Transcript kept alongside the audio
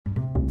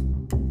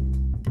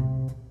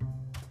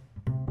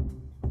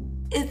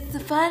It's the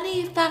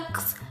funny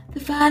facts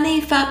with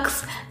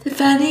Lux.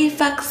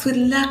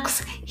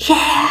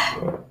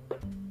 Yeah!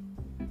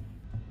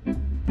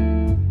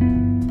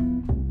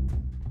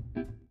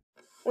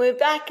 We're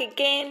back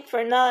again for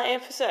another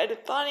episode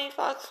of Funny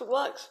Facts with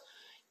Lux.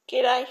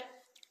 G'day.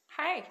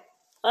 Hi.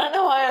 I don't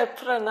know why I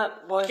put on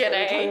that voice.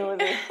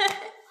 G'day.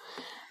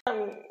 I'm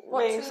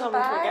What's being in the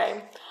summoned for a bag?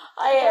 game.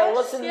 Oh yeah, Yes,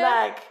 what's in the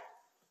yeah. bag?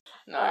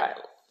 No. Alright,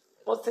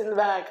 what's in the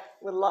bag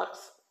with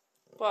Lux?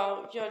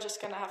 Well, you're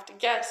just going to have to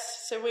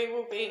guess. So we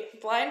will be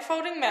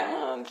blindfolding Mel.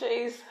 Oh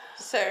jeez.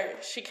 So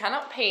she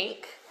cannot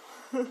peek.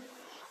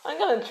 I'm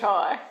gonna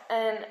try.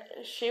 And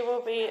she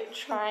will be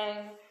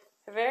trying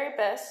her very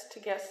best to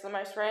guess the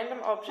most random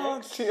Oh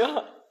objects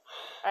dear.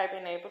 I've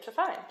been able to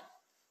find.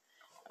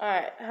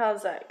 Alright,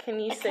 how's that? Can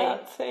you I see?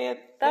 can't see it.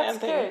 That's Damn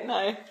thing. good.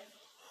 No.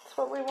 That's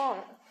what we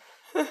want.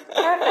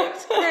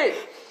 Perfect. Good.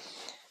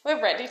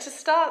 We're ready to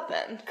start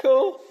then.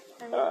 Cool.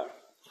 Alright.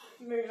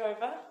 Move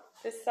over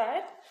this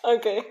side.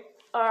 Okay.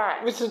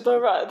 Alright. Which is my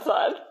right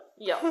side.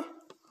 Yep.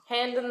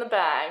 Hand in the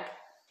bag.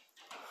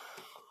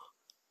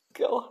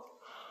 God.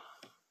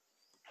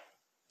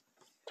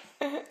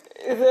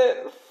 Is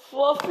it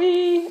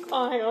fluffy?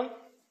 Oh, hang on.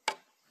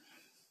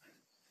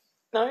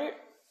 No.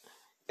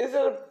 Is it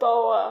a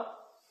boa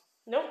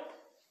Nope.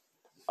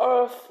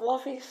 or a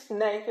fluffy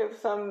snake of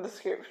some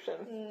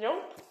description?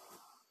 Nope.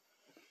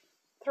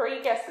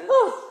 3 guesses.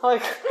 Oh,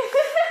 like.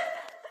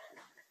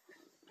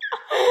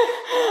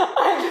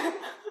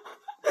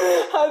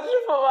 I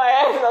just put my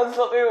hand on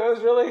something that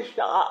was really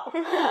sharp.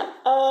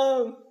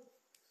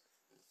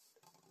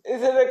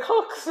 Is it a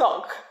cock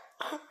sock?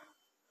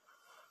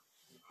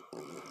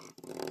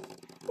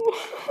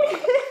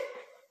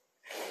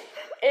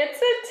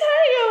 It's a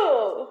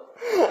tail!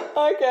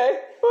 Okay.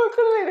 Well, it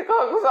could be a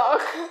cock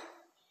sock.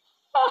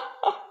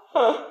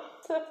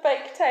 It's a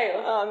fake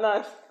tail. Oh,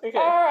 nice. Okay.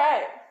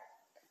 Alright.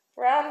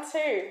 Round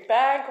 2.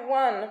 Bag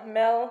 1.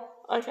 Mel.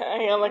 Okay,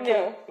 hang on. Like,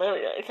 Nil. there we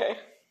go. Okay.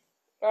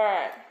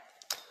 Alright.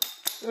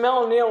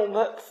 Mel Nil,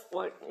 that's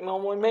like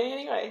normally me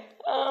anyway.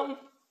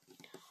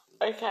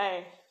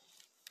 Okay.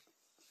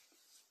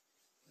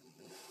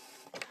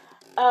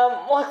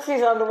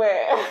 Luxie's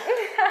underwear.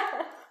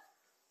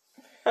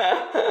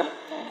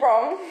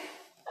 Wrong.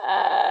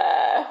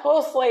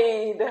 Horse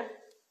lead.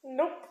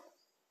 Nope.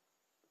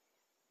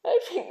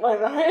 Don't pick my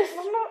nose.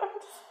 I'm not.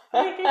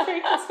 I'm just making sure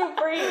you can still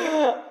breathe.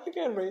 I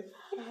can breathe.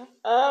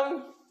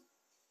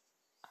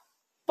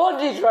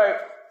 Bondage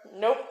rope.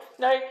 Nope.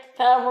 No,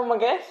 can I have one more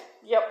guess?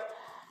 Yep.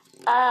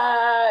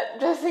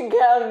 Dressing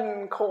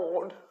gown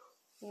cord.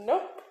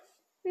 Nope.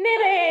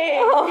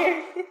 Knitting!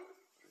 Oh.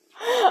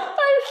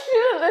 I'm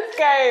shit at this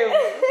game.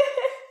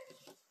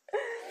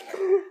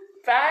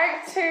 Bag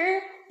 2.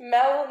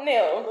 Mel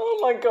Nil. Oh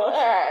my gosh.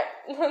 Alright,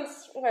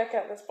 let's work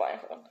out this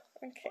blindfold.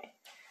 Okay.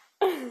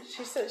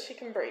 She said she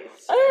can breathe.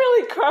 I'm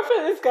really crap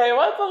at this game.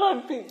 I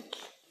thought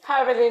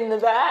have it in the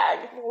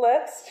bag.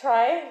 Let's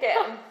try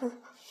again.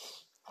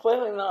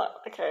 Clearly not.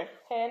 Okay.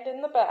 Hand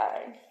in the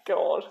bag.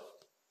 God.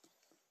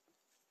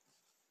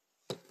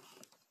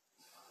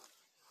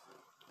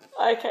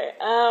 Okay.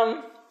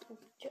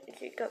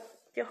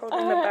 You're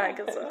holding the bag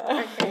as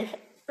well. Okay.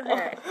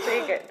 Alright,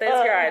 there you go.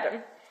 There's your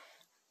item.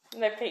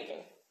 No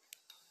peeking.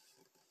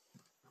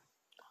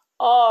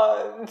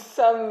 Oh,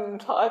 some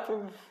type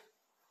of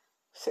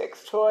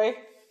sex toy.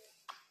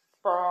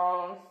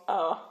 Wrong.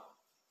 Oh.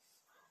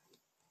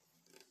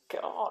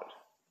 God.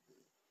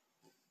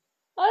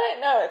 I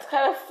don't know. It's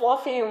kind of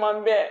fluffy in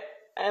one bit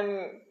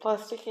and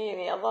plasticky in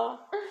the other.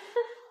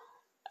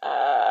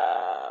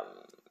 I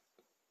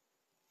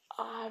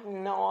have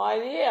no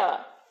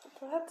idea.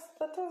 That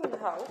doesn't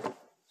help.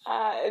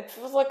 It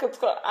feels like it's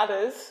got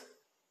udders.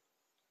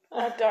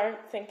 I don't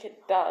think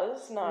it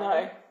does,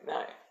 no.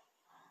 No.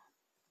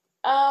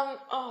 I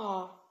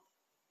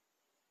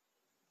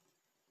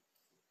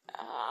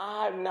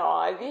have no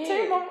idea.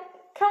 2 more.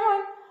 Come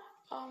on.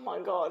 Oh my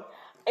god.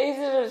 Is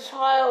it a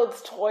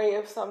child's toy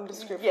of some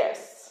description?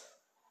 Yes.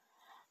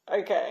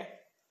 Okay.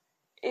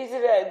 Is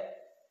it a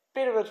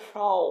bit of a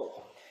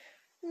troll?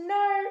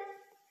 No.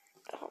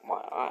 Oh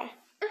my eye.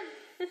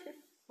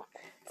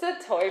 It's a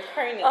toy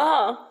pony.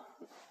 Oh.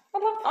 I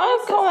love I'll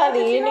penises. call that How a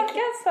did you not unicorn.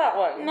 guess that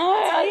one? No,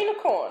 It's I- a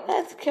unicorn.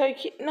 That's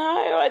cute.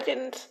 No, I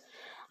didn't.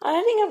 I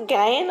don't think I'm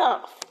gay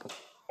enough.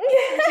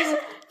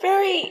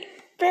 Very,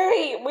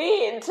 very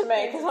weird to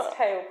me. It's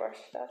tail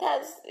brushed up.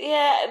 That's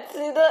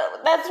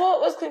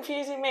what was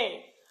confusing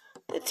me.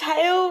 The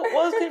tail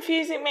was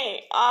confusing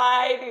me.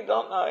 I did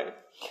not know.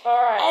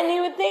 Alright. And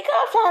you would think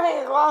after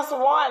having a glass of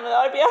wine that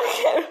I'd be able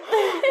to get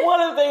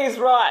one of these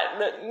right.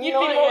 But You'd be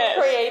more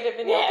creative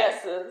in your Yeah.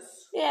 guesses.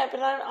 Yeah,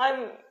 but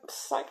I'm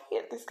sucking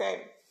at this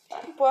game.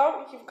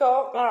 Well, you've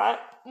got Alright.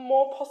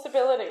 more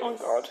possibilities. Oh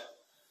god.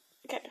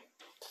 Okay.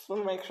 Just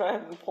want to make sure I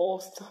haven't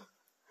paused.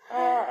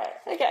 Alright.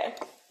 Okay.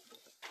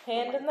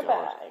 Hand in the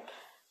God. bag.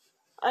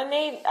 I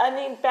need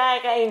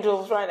bag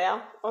angels right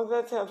now. Oh,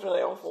 that sounds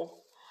really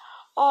awful.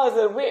 Oh, is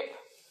it a whip?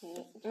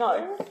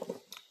 No.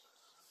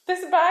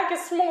 This bag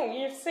is small.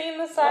 You've seen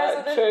the size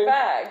of this true.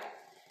 bag.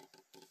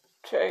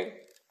 True.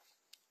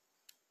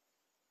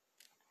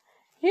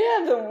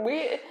 Yeah, the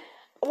weird.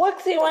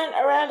 Lexi went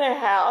around her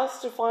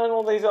house to find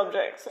all these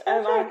objects,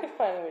 and I could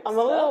find weird I'm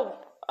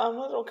a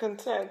little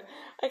concerned.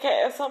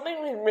 Okay, it's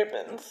something with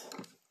ribbons.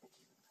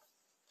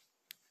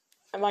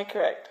 Am I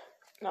correct?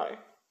 No.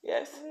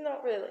 Yes.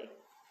 Not really.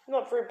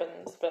 Not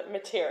ribbons, but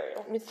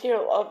material.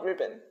 Material of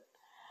ribbon.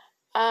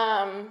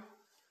 I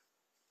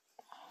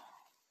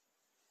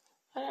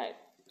don't.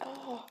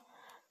 Oh,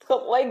 it's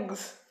got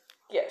legs.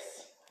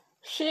 Yes.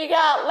 She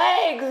got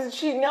legs, and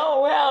she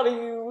know how to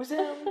use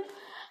them.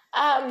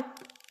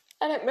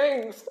 And it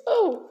moves.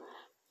 Oh.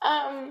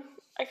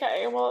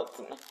 Okay. Well,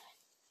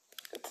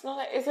 it's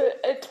not. Is it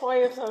a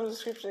toy of some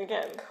description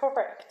again?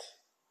 Correct.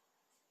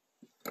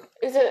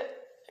 Is it?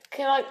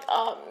 Can I?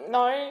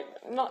 No,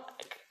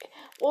 not.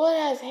 Well, it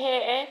has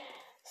hair,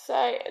 so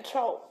a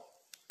troll.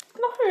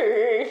 No.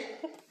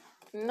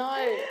 No.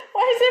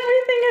 Why is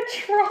everything a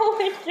troll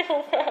in your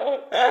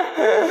world?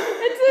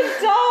 It's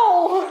a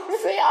doll.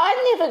 See,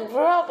 I never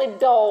grew up with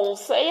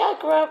dolls. See, I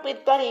grew up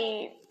with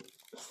bloody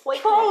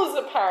slinky. Trolls,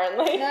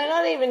 apparently. No,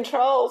 not even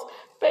trolls.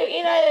 But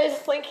you know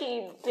those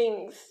slinky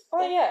things.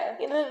 Oh, yeah.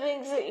 You know the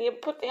things that you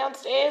put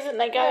downstairs and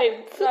they go.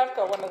 I've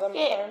got one of them at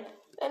Yeah, home.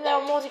 and they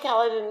were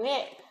multicoloured and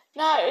yeah.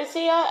 No,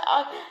 see,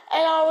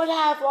 I would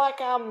have like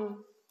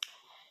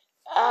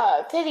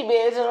teddy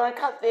bears and I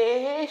cut their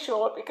hair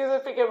short because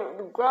I figured it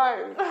would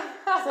grow.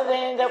 So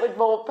they end up with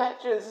bald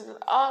patches.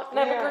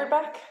 Never Yeah. grew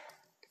back?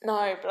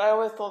 No, but I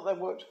always thought they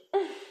would.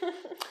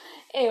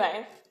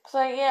 Anyway,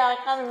 so yeah, I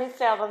kind of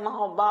missed out on the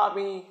whole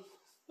Barbie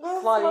No,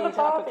 it's slutty not a type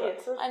of Barbie. thing.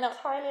 It's a I know.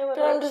 tiny But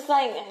little... I'm just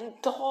saying,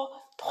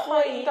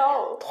 Tiny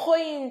doll. toy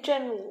in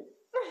general.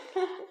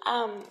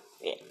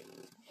 Yeah.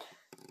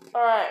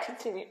 Alright.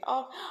 Continue.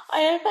 Oh,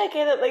 I hope I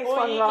get at least Will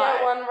one you right.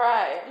 get one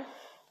right?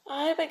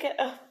 I hope I get.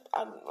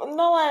 I'm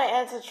not allowed to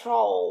answer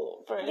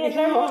troll for Yeah,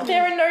 anything. no,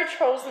 there are no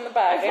trolls in the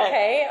bag,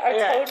 okay? I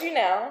Yeah. told you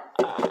now.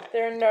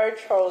 There are no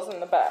trolls in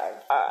the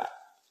bag. Alright.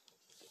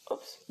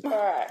 Oops.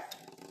 Alright.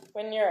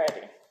 When you're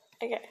ready.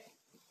 Okay.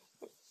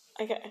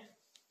 Okay.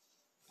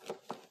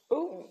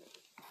 Ooh.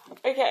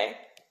 Okay.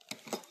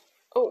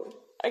 Ooh.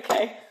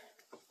 Okay.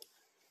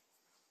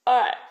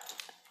 Alright.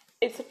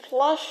 It's a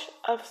plush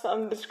of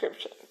some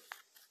description.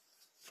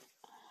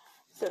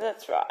 So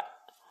that's right.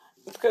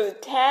 It's got a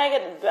tag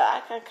at the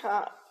back. I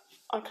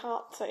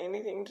can't say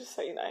anything, just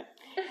so you know.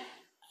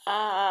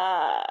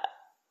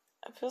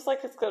 It feels like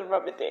it's got a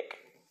rubber dick.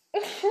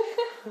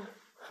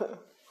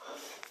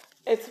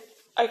 It's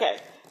okay.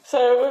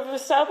 So we've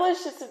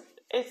established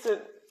it's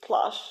a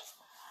plush.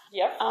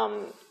 Yep.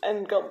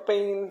 And got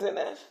beans in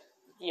it.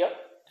 Yep.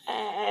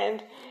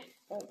 And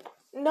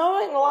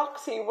knowing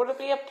Luxie, would it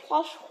be a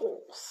plush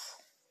horse?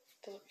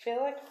 Does it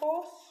feel like a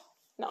horse?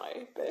 No,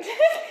 but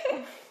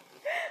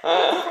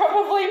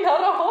Probably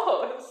not a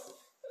horse.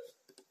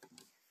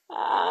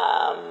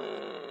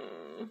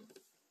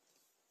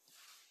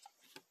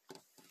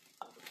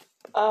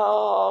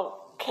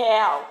 Oh,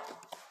 cow.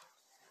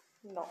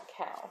 Not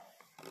cow.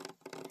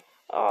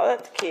 Oh,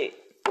 that's cute.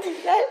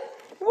 That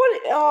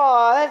what?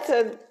 Oh, that's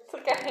It's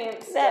like a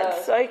hamster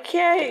that's so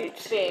cute.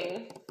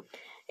 thing.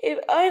 If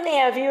only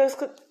our viewers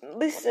could,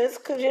 listeners,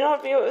 because you're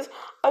not viewers.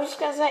 I was just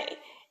gonna say,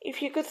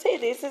 if you could see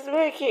this, it's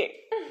very cute.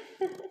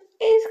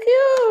 It's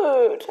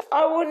cute.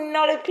 I would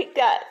not have picked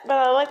that, but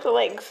I like the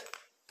legs.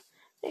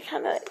 They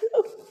kind of.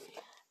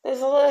 There's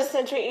a lot of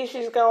sensory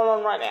issues going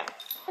on right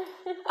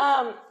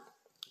now.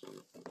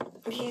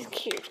 He's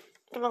cute,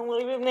 but I'm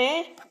leave him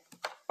there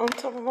on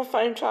top of my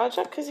phone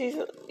charger because he's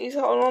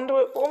holding on to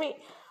it for me.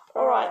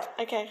 All right.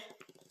 Okay.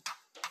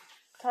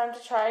 Time to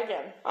try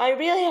again. I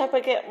really hope I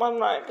get one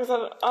right because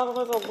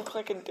otherwise I'll look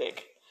like a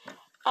dick.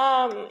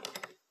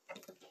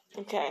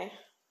 Okay.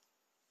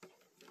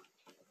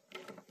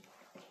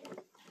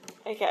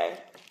 Okay.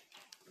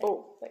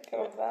 Oh, Let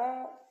go of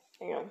that.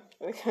 hang on.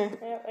 Okay.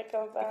 Yep, let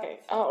go of that. Okay.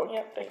 Oh,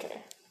 Yep.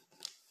 okay.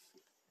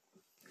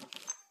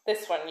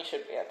 This one you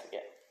should be able to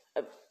get.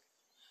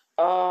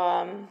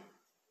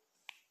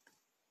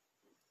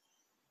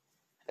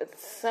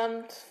 It's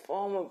some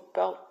form of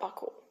belt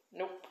buckle.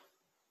 Nope.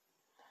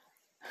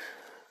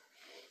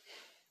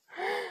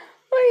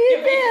 What are you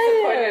You'll be doing?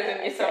 disappointed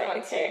in yourself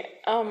once Okay.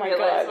 Oh my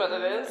realise god. what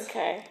it is.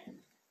 Okay.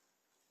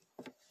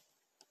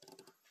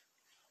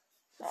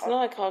 It's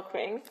not a cock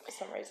ring. For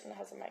some reason it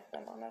has a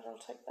magnet on it. I'll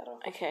take that off.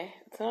 Okay,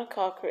 it's not a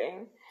cock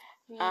ring.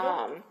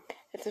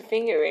 It's a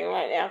finger ring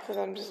right now because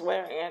I'm just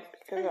wearing it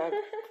because I'm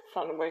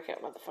trying to work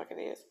out what the fuck it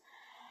is.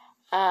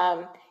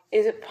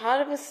 Is it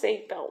part of a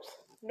seatbelt?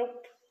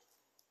 Nope.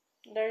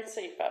 No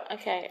seatbelt.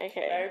 Okay.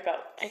 No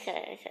belt.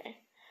 Okay.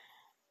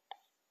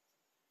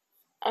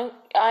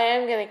 I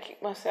am gonna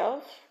kick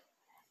myself.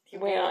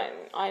 When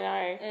I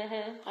know.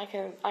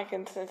 Mm-hmm. I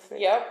can sense this.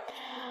 Yep.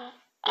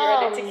 You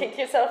ready to kick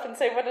yourself and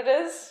see what it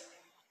is?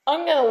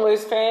 I'm gonna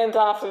lose fans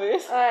after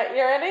this. Alright,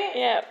 you ready?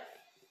 Yeah.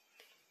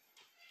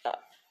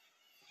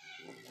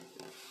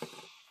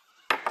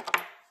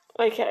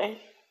 Okay.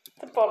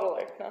 The bottle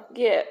opener.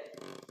 Yeah.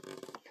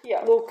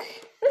 Yeah. Look,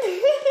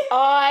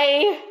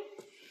 I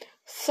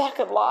suck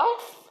at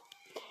life.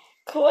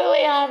 Clearly,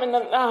 I haven't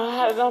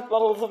had enough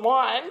bottles of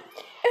wine.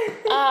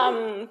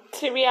 To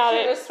be able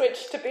Shouldn't to... have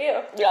switched to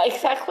beer. Yeah,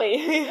 exactly.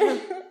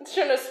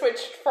 Shouldn't have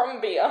switched from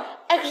beer.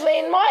 Actually,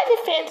 in my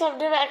defense, I've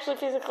never actually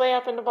physically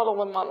opened a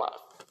bottle in my life.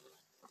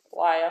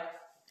 Liar.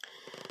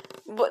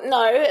 But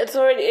no, it's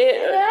already...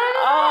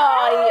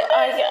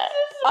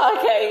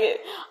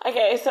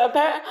 Okay, so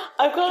apparently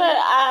I've got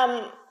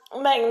a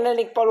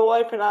magnetic bottle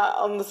opener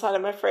on the side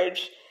of my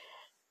fridge,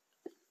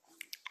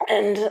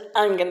 and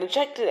I'm going to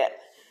check it.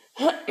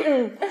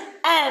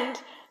 And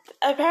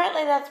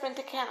apparently that's meant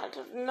to count,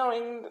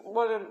 knowing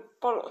what a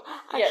bottle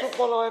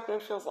opener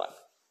feels like.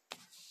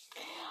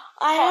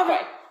 I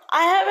haven't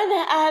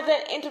had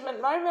an intimate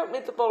moment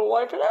with the bottle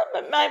opener,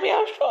 but maybe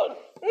I should.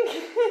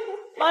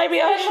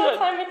 Maybe I should. Spend more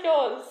time with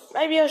yours.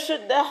 Maybe I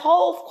should. The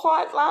hole's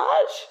quite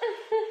large.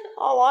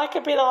 I like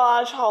a bit of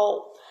large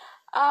hole.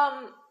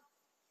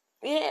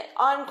 Yeah,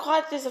 I'm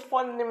quite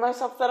disappointed in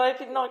myself that I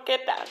did not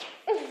get that.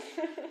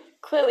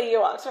 Clearly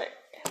you are too.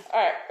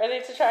 Alright, ready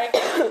to try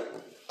again?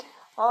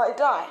 I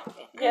die.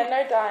 Yeah,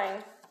 no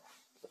dying.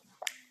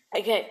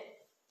 Okay.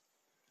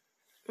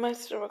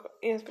 Most of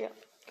yes, we are.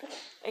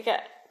 Okay.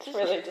 It's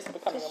really just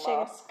becoming a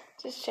mask.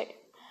 Just check it.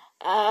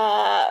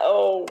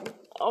 Oh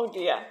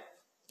dear.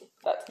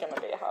 That's going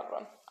to be a hard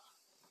one.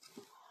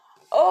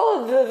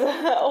 All of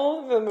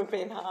them have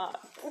been hard.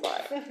 So.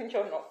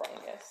 You're not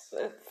wrong, yes. You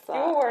It's,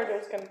 were worried it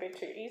was going to be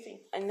too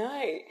easy. I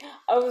know.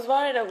 I was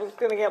worried I was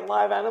going to get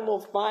live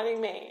animals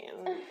biting me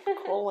and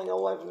crawling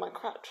all over my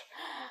crotch.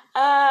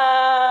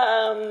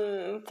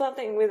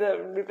 Something with a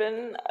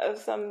ribbon of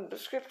some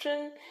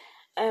description,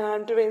 and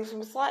I'm doing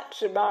some slight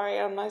shibari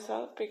on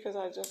myself because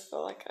I just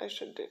feel like I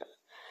should do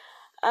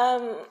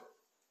that.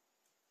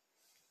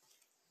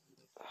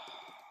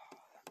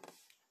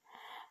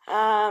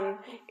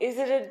 Is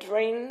it a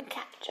dream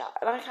catcher?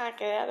 And I can't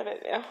get out of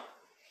it now.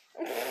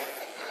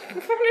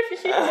 What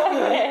if she's on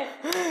there?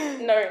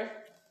 No.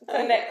 It's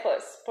a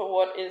necklace, but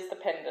what is the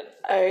pendant?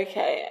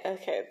 Okay,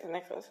 the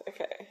necklace,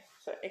 okay.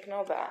 So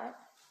ignore that.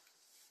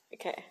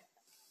 Okay.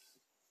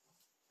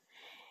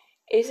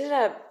 Is it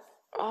a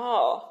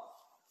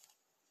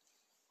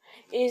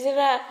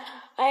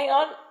hang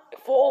on,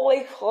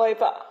 4-leaf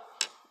clover?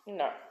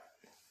 No.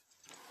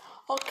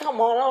 Oh,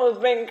 come on, I was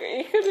being,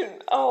 you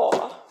couldn't,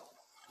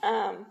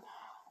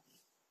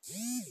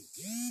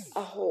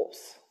 a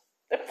horse.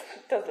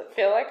 Does it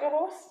feel like a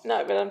horse?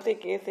 No, but I'm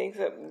thinking of things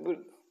that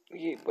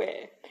you'd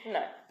wear.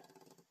 No.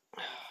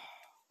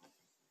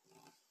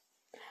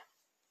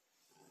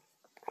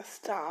 A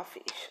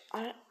starfish.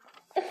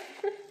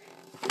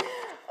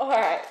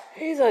 Alright.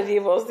 Whose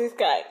idea was this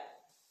guy?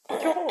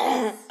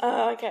 Yours.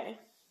 Okay.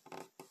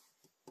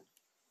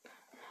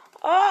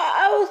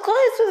 I was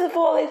close with the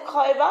 4-leaf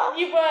clover.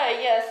 You were,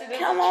 yes. It is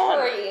Come a on.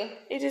 tree.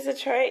 It is a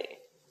tree.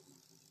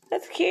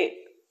 That's cute.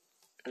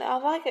 I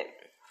like it.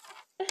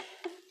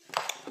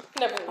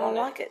 Never I worn it.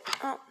 like it.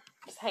 Oh.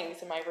 Just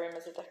hangs in my room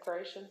as a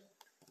decoration.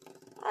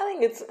 I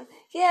think it's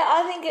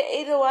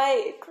either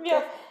way.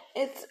 Yeah.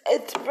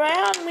 It's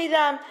brown with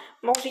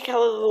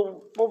multicolored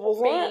little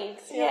bubbles on it.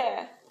 Beads,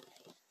 yeah.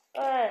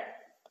 Alright.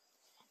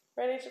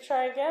 Ready to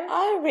try again?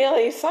 I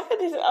really suck at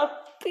this.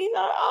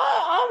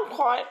 I'm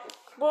quite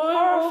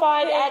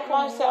horrified at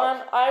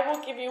myself. I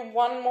will give you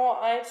one more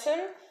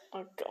item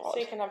Oh God. so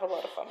you can have a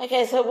lot of fun.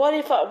 Okay, so what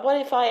if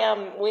I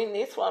win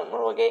this one? What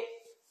do I get?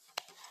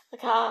 A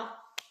car.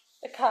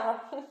 A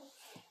car.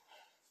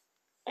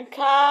 A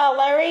car,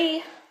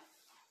 Larry.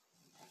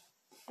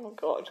 Oh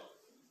God.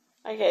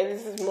 Okay,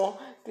 this is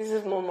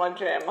more my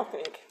jam, I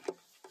think.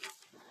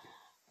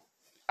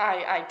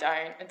 I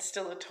don't. It's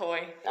still a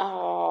toy.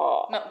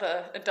 Oh. Not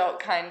the adult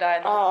kind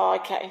either. Oh,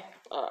 okay.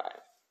 All right.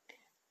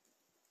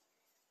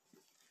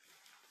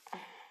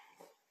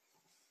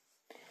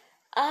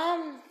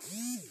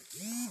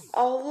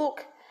 Oh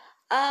look.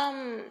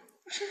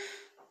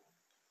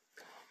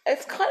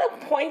 It's kind of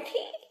pointy.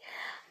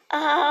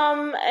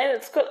 And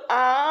it's got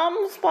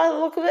arms by the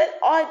look of it.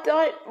 I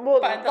don't...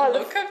 Well, by the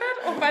look of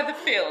it or by the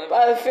feel of it?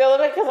 By the feel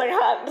of it, because I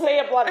can't see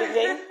a bloody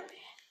thing.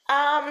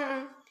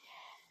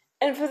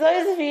 And for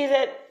those of you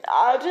that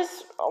are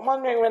just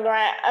wondering whether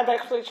I'm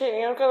actually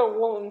cheating, I've got a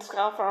woolen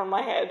scarf around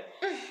my head.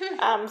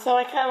 So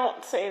I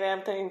cannot see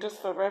that thing,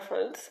 just for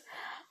reference.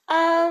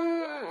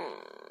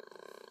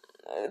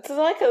 It's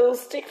like a little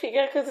stick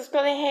figure because it's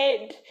got a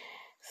head.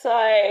 So,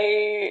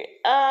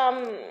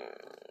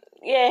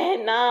 yeah, head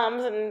and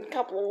arms and a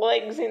couple of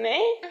legs in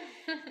there.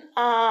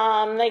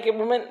 Naked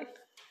woman.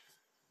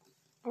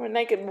 Or a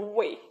naked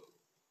boy.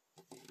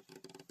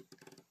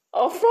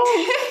 Oh,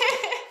 frog.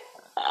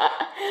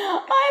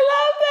 I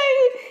love that.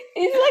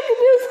 He's like a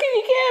little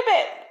skinny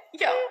carrot.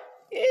 Yeah.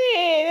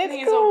 Yeah, that's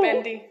He's cool. all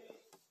bendy.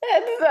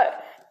 That's that.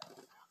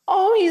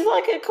 Oh, he's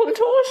like a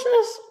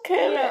contortionist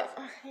Kermit.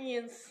 Yeah, he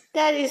is.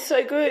 That is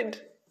so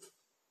good.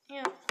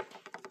 Yeah.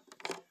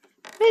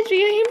 Where'd you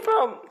get him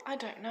from? I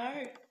don't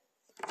know.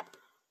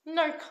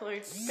 No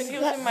clue. But he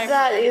was in my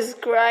That room. is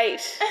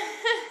great.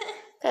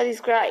 That is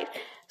great.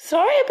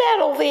 Sorry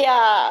about all the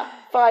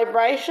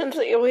vibrations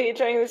that you'll hear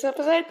during this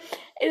episode.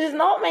 It is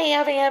not me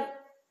having a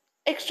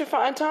extra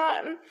fine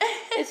time.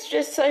 It's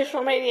just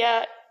social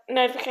media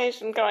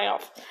notification going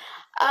off.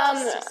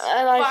 Just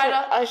And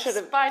I should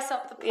have spice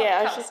up the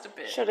podcast a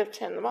bit. Should have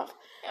turned them off.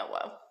 Yeah,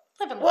 well,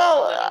 live and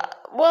learn.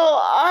 Well,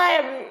 I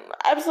am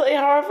absolutely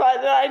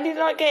horrified that I did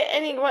not get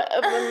any of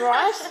them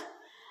right.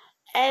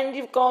 And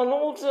you've gone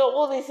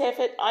all this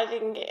effort, I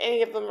didn't get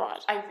any of them right.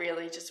 I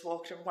really just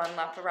walked one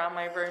lap around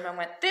my room and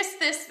went, this.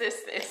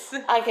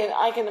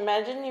 I can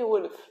imagine you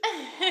would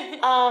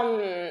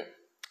have.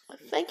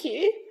 Thank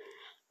you.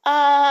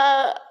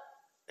 So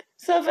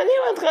if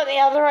anyone's got any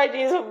other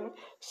ideas of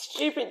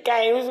stupid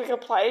games we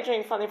could play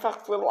during Funny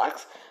Fucks with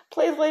Lux,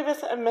 please leave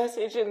us a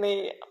message in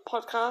the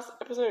podcast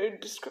episode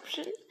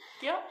description.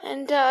 Yeah.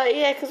 And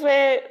because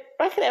we're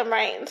racking our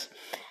brains.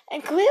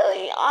 And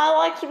clearly I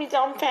like to be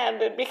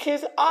dumbfounded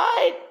because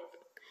I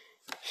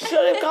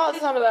should have got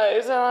some of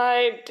those and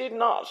I did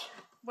not.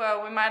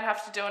 Well, we might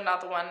have to do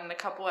another one in a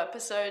couple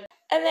episodes.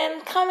 And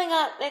then coming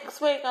up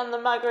next week on the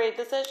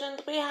Margarita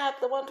Sessions, we have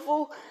the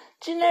wonderful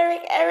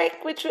Generic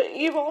Eric, which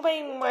you've all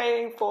been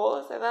waiting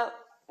for, so that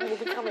will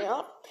be coming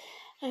up.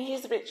 And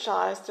he's a bit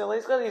shy still.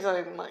 He's got his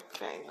own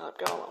thing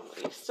going on, but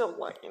he's still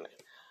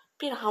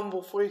being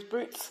humble for his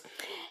boots.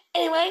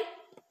 Anyway,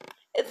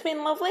 it's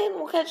been lovely, and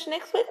we'll catch you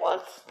next week,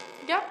 Lux.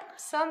 Yep,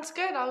 sounds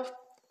good. I'll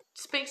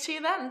speak to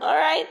you then. All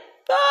right,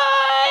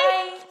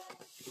 bye.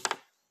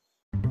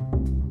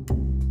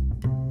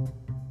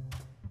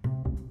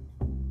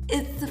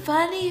 It's the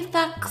Funny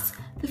Fucks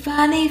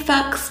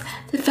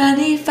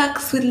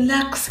with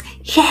Lux.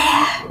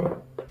 Yeah.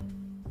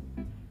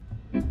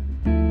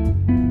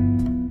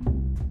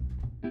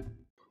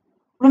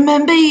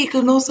 Remember, you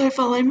can also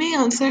follow me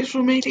on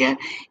social media,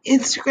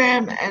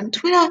 Instagram and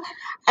Twitter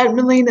at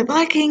Melina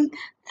Viking,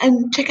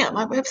 and check out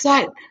my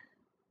website,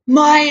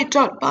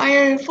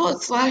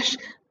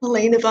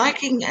 my.bio/Melina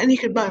Viking, and you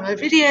can buy my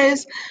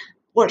videos,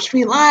 watch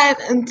me live,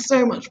 and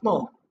so much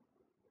more.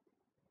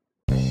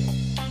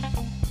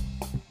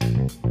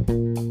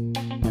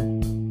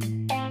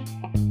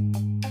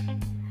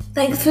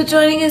 Thanks for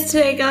joining us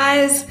today,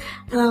 guys,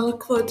 and I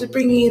look forward to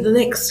bringing you the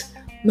next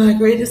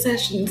Margarita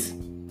Sessions.